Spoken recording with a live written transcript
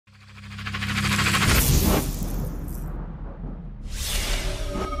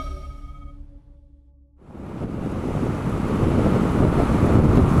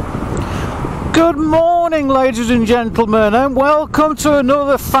Good morning, ladies and gentlemen, and welcome to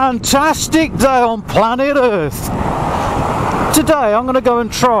another fantastic day on planet Earth. Today I'm going to go and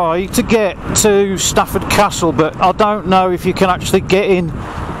try to get to Stafford Castle, but I don't know if you can actually get in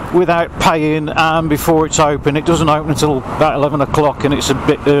without paying before it's open. It doesn't open until about 11 o'clock and it's a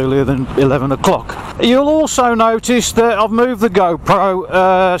bit earlier than 11 o'clock. You'll also notice that I've moved the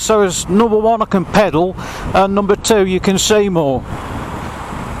GoPro so as number one I can pedal and number two you can see more.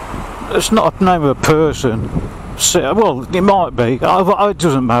 It's not a name of a person. Well, it might be. It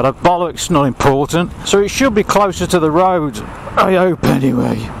doesn't matter. Bollocks, not important. So it should be closer to the road. I hope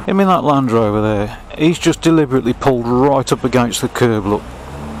anyway. I mean that Land Rover there. He's just deliberately pulled right up against the curb, look.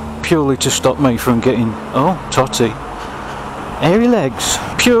 Purely to stop me from getting... Oh, Totty. Hairy legs.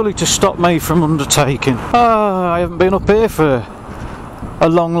 Purely to stop me from undertaking. I haven't been up here for a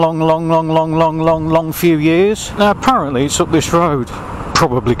long few years. Now apparently it's up this road.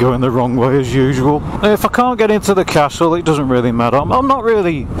 Probably going the wrong way as usual. If I can't get into the castle, it doesn't really matter. I'm not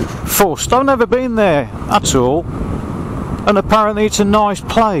really fussed. I've never been there, that's all. And apparently it's a nice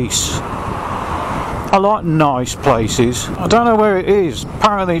place. I like nice places. I don't know where it is.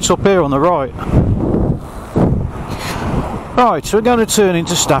 Apparently it's up here on the right. Right, so we're going to turn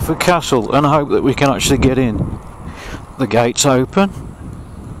into Stafford Castle and hope that we can actually get in. The gate's open.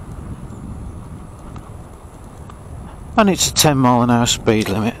 And it's a 10-mile-an-hour speed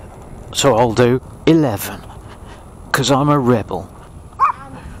limit, so I'll do 11, because I'm a rebel.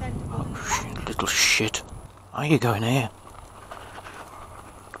 Oh, shit, little shit. Are you going here?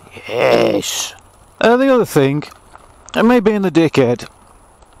 Yes. The other thing, and me being the dickhead,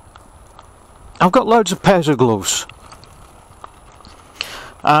 I've got loads of pairs of gloves.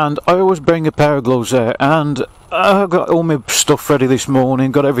 And I always bring a pair of gloves there, and I've got all my stuff ready this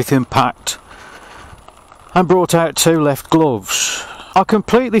morning, got everything packed. And brought out 2 left gloves. I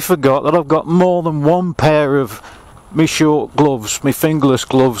completely forgot that I've got more than one pair of me short gloves, me fingerless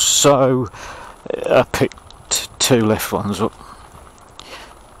gloves, so I picked 2 left ones up.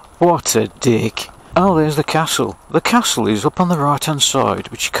 What a dick. Oh, there's the castle. The castle is up on the right hand side,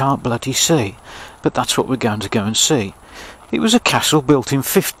 which you can't bloody see, but that's what we're going to go and see. It was a castle built in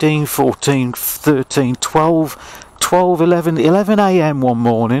 15, 14, 13, 12, 11 AM one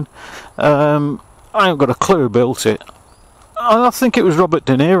morning. I haven't got a clue who built it. I think it was Robert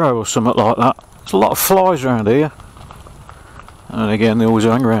De Niro or something like that. There's a lot of flies around here. And again, they always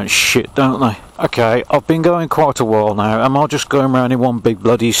hang around shit, don't they? Okay, I've been going quite a while now. Am I just going around in one big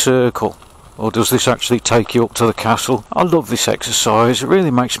bloody circle? Or does this actually take you up to the castle? I love this exercise. It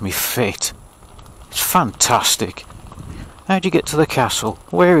really makes me fit. It's fantastic. How'd you get to the castle?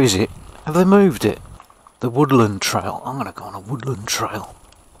 Where is it? Have they moved it? The woodland trail. I'm going to go on a woodland trail.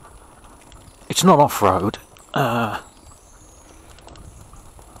 It's not off-road. Oh,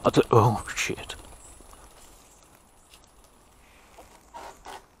 shit.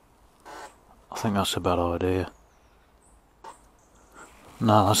 I think that's a bad idea.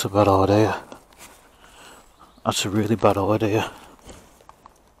 No, that's a bad idea. That's a really bad idea.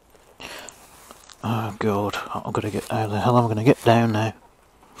 Oh, God. I've got to get... How the hell am I going to get down now?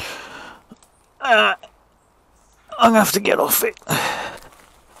 I'm going to have to get off it.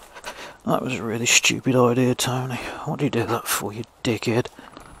 That was a really stupid idea, Tony. What did you do that for, you dickhead?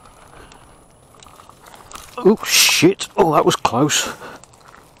 Oh, shit. Oh, that was close.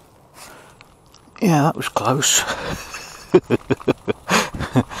 Yeah, that was close.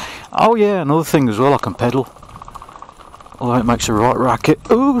 Oh, yeah, another thing as well, I can pedal. Although it makes a right racket.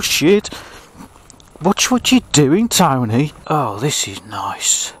 Oh, shit. Watch what you're doing, Tony. Oh, this is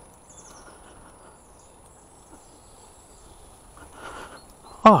nice.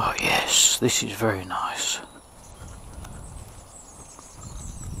 Oh yes, this is very nice.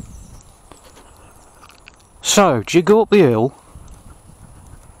 So, do you go up the hill?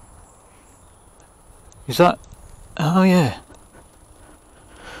 Is that... Oh yeah.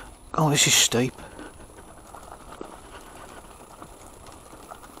 Oh, this is steep.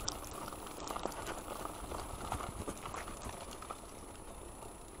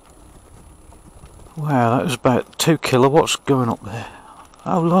 Wow, that was about 2 kilowatts going up there.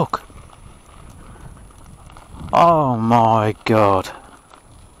 Oh look. Oh my God.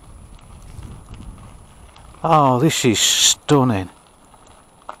 Oh, this is stunning.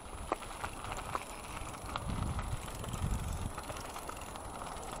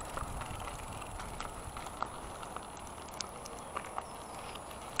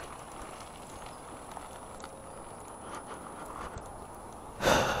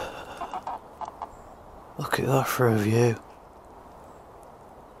 Look at that for a view.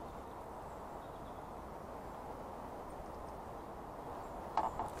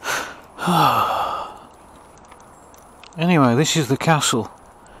 this is the castle,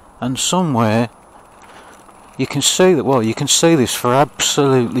 and somewhere you can see that. Well, you can see this for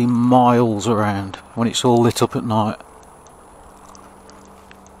absolutely miles around when it's all lit up at night.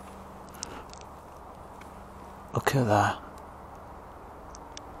 Look at that.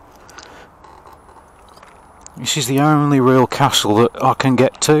 This is the only real castle that I can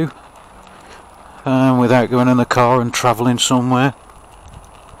get to without going in the car and travelling somewhere.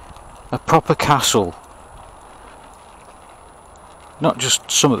 A proper castle. Not just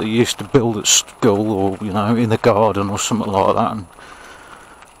something that you used to build at school or, you know, in the garden or something like that. And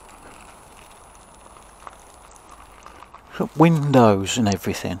got windows and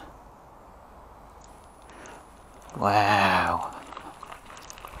everything. Wow.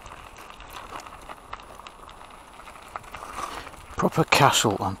 Proper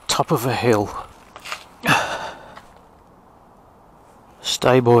castle on top of a hill.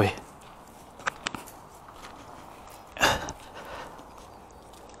 Stay, boy.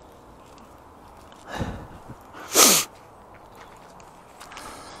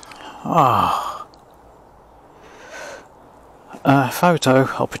 Ah. Photo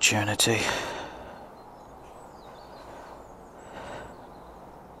opportunity.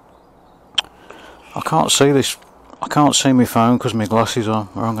 I can't see this. I can't see my phone because my glasses are.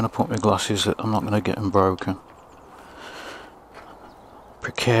 Where I'm going to put my glasses, that I'm not going to get them broken.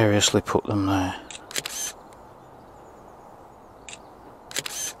 Precariously put them there.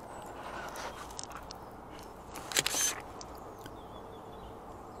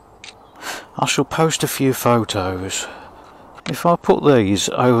 I shall post a few photos. If I put these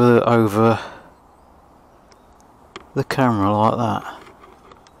over the camera like that,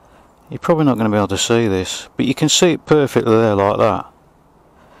 you're probably not going to be able to see this, but you can see it perfectly there like that.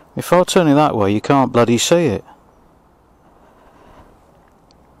 If I turn it that way, you can't bloody see it.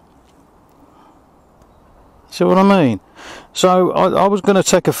 See what I mean? So I was going to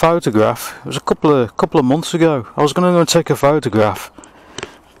take a photograph. It was a couple of months ago. I was going to go and take a photograph,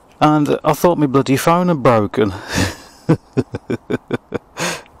 and I thought my bloody phone had broken.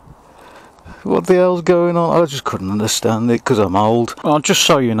 What the hell's going on? I just couldn't understand it because I'm old. Well, just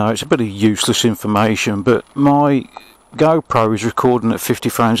so you know, it's a bit of useless information, but my GoPro is recording at 50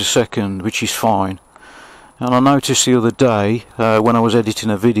 frames a second, which is fine. And I noticed the other day, when I was editing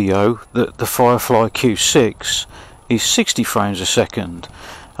a video, that the Firefly Q6 is 60 frames a second,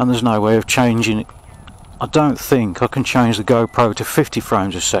 and there's no way of changing it. I don't think I can change the GoPro to 50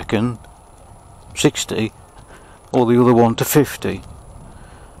 frames a second, 60, or the other one to 50.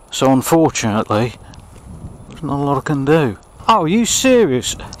 So unfortunately, there's not a lot I can do. Oh, are you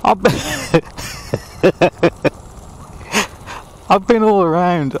serious? I've been all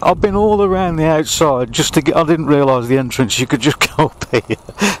around. I've been all around the outside just to get. I didn't realise the entrance. You could just go up here.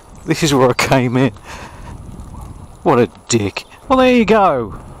 This is where I came in. What a dick. Well, there you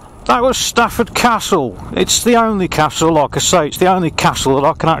go. That was Stafford Castle. It's the only castle, like I say, it's the only castle that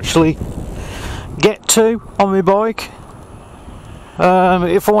I can actually get to on my bike.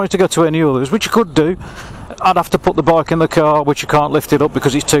 If I wanted to go to any others, which I could do, I'd have to put the bike in the car, which I can't lift it up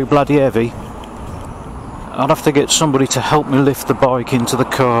because it's too bloody heavy. I'd have to get somebody to help me lift the bike into the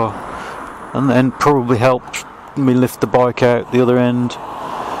car, and then probably help me lift the bike out the other end.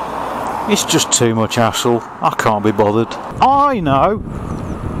 It's just too much hassle. I can't be bothered. I know.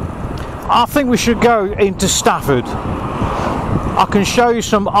 I think we should go into Stafford. I can show you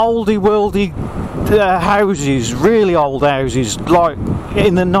some oldie worldy houses, really old houses, like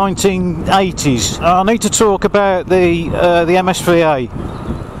in the 1980s. I need to talk about the MSVA.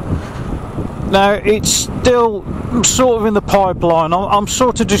 Now, it's still sort of in the pipeline. I'm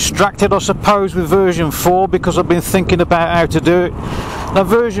sort of distracted, I suppose, with version 4 because I've been thinking about how to do it. Now,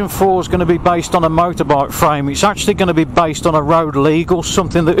 version 4 is going to be based on a motorbike frame. It's actually going to be based on a road legal,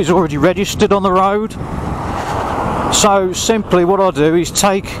 something that is already registered on the road. So simply what I do is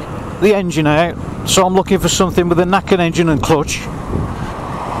take the engine out. So I'm looking for something with a knackered engine and clutch.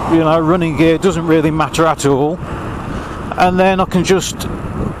 You know, running gear doesn't really matter at all. And then I can just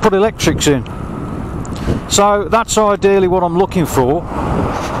put electrics in. So that's ideally what I'm looking for.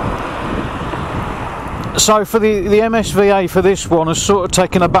 So for the MSVA for this one has sort of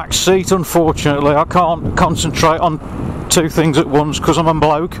taken a back seat, unfortunately. I can't concentrate on two things at once because I'm a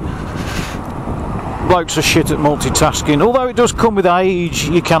bloke. Blokes are shit at multitasking. Although it does come with age,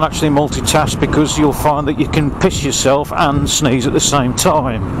 you can actually multitask because you'll find that you can piss yourself and sneeze at the same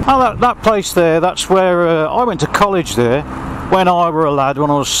time. Oh, that place there, that's where I went to college there when I were a lad, when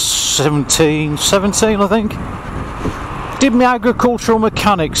I was 17 I think. Did my agricultural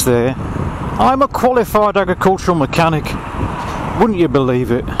mechanics there. I'm a qualified agricultural mechanic. Wouldn't you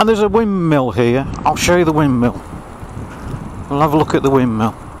believe it? And there's a windmill here. I'll show you the windmill. We'll have a look at the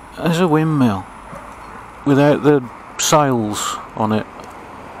windmill. There's a windmill without the sails on it.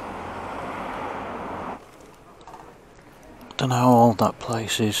 Don't know how old that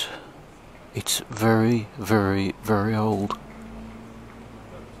place is. It's very, very, very old.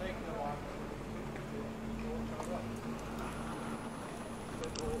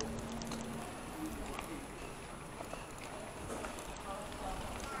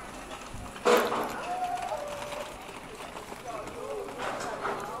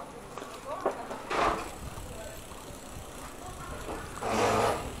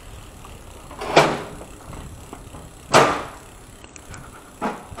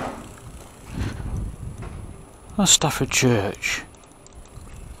 Stafford Church.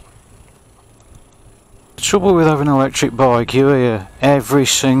 The trouble with having an electric bike, you hear every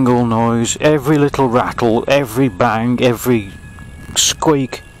single noise, every little rattle, every bang, every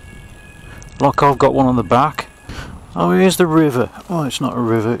squeak. Like I've got one on the back. Oh, here's the river. Oh, it's not a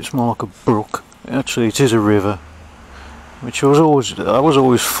river, it's more like a brook. Actually, it is a river. Which was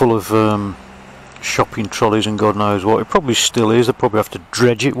always full of shopping trolleys and God knows what. It probably still is. They probably have to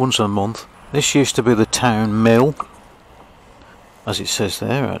dredge it once a month. This used to be the town mill, as it says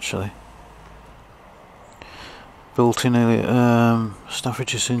there actually. Built in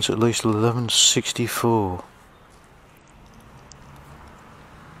Staffordshire since at least 1164.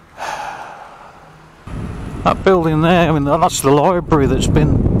 That building there, I mean that's the library that's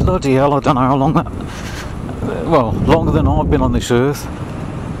been, bloody hell, I don't know how long that, well, longer than I've been on this earth.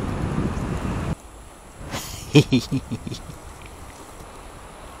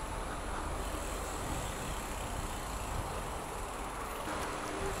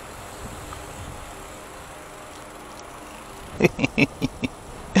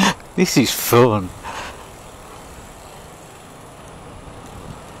 This is fun.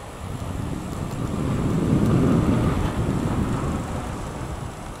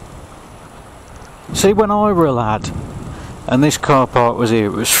 See, when I were a lad and this car park was here,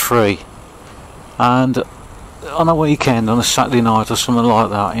 it was free, and on a weekend, on a Saturday night or something like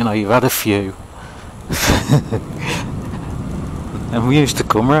that, you know, you've had a few and we used to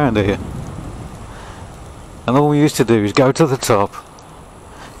come round here. And all we used to do is go to the top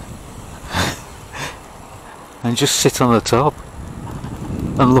and just sit on the top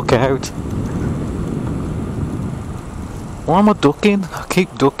and look out. Why am I ducking? I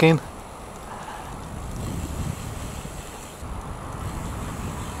keep ducking.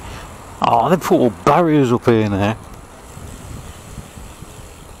 Oh, they put all barriers up here now.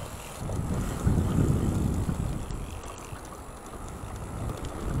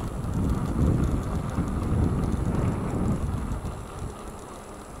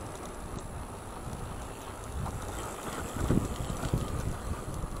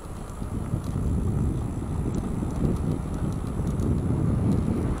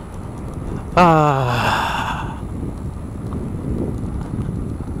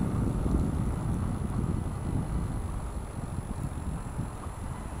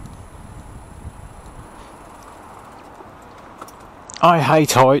 I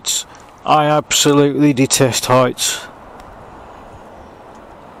hate heights. I absolutely detest heights.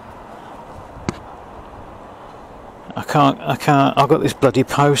 I can't, I've got this bloody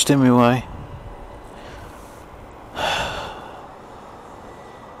post in my way.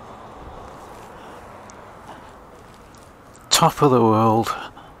 Top of the world.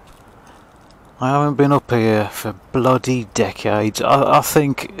 I haven't been up here for bloody decades. I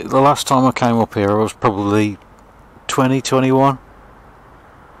think the last time I came up here I was probably 20, 21.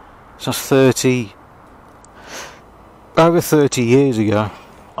 So that's 30, over 30 years ago.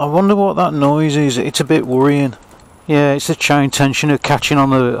 I wonder what that noise is. It's a bit worrying. Yeah, it's the chain tensioner catching on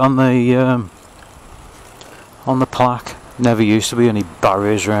the plaque. Never used to be any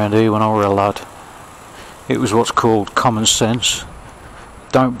barriers around here when I were a lad. It was what's called common sense.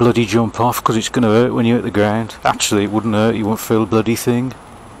 Don't bloody jump off because it's going to hurt when you hit the ground. Actually, it wouldn't hurt. You won't feel a bloody thing.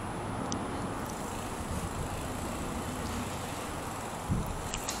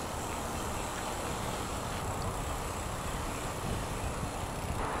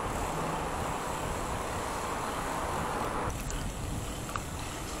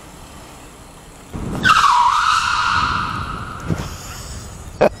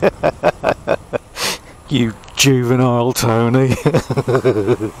 You juvenile Tony.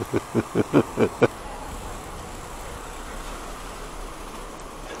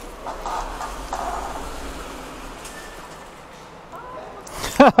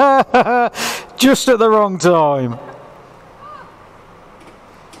 Just at the wrong time.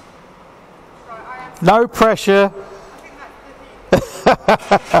 No pressure.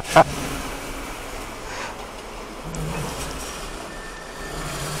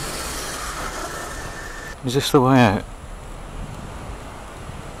 Is this the way out?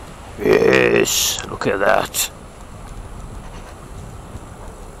 Yes, look at that.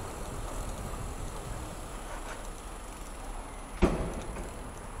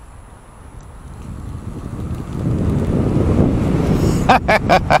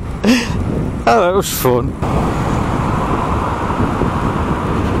 Oh, that was fun.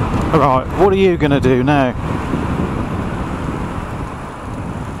 Right, what are you going to do now?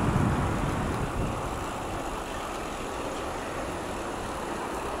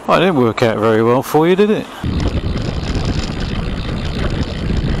 Well, it didn't work out very well for you, did it?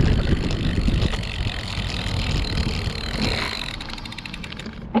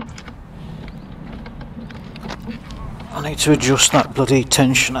 I need to adjust that bloody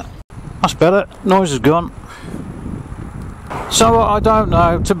tensioner. That's better, noise is gone. So I don't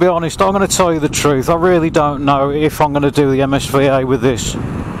know, to be honest, I'm going to tell you the truth. I really don't know if I'm going to do the MSVA with this.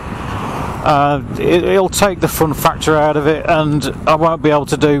 It'll take the fun factor out of it, and I won't be able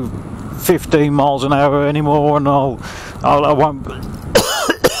to do 15 miles an hour anymore, and I won't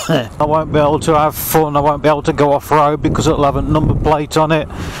I won't be able to have fun. I won't be able to go off-road because it'll have a number plate on it.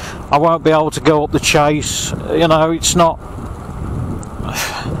 I won't be able to go up the chase. You know, it's not...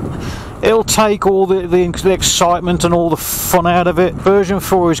 It'll take all the excitement and all the fun out of it. Version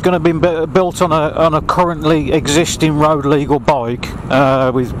 4 is going to be built on a currently existing road legal bike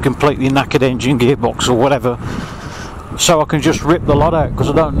with completely knackered engine, gearbox or whatever, so I can just rip the lot out because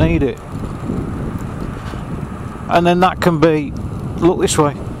I don't need it. And then that can be, look this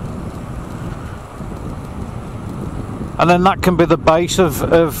way, and then that can be the base of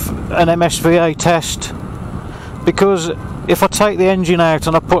an MSVA test, because if I take the engine out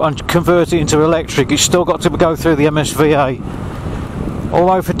and convert it into electric, it's still got to go through the MSVA.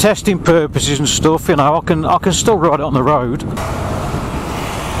 Although for testing purposes and stuff, you know, I can still ride it on the road.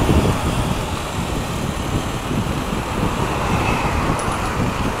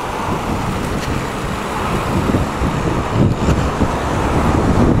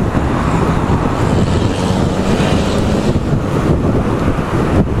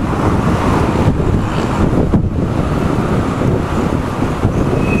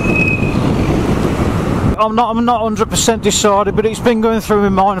 I'm not 100% decided, but it's been going through my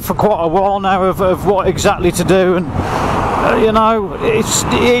mind for quite a while now of what exactly to do, and you know, I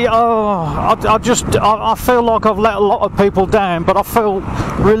feel like I've let a lot of people down, but I feel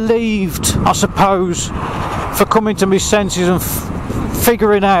relieved, I suppose, for coming to my senses and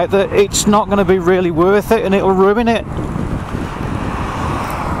figuring out that it's not going to be really worth it, and it'll ruin it.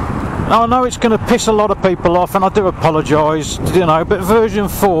 I know it's going to piss a lot of people off, and I do apologise, you know, but version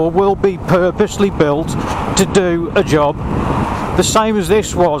 4 will be purposely built to do a job the same as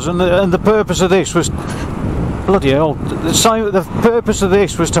this was, and the purpose of this was, bloody hell, the purpose of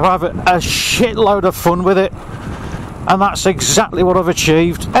this was to have a shitload of fun with it, and that's exactly what I've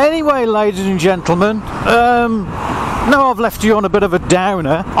achieved. Anyway, ladies and gentlemen, now I've left you on a bit of a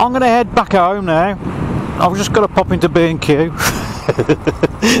downer, I'm going to head back home now. I've just got to pop into B&Q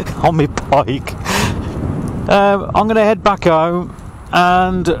on my bike. I'm going to head back home,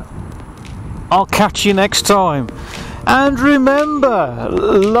 and I'll catch you next time. And remember,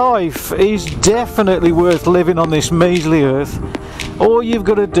 life is definitely worth living on this measly earth. All you've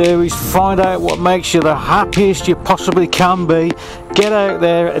got to do is find out what makes you the happiest you possibly can be, get out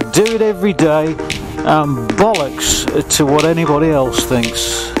there, do it every day, and bollocks to what anybody else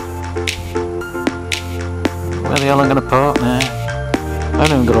thinks. Where the hell am I going to park now? I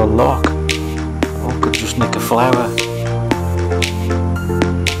haven't even got a lock. I could just nick a flower.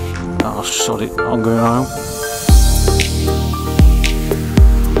 Oh, sod it, I'm going home.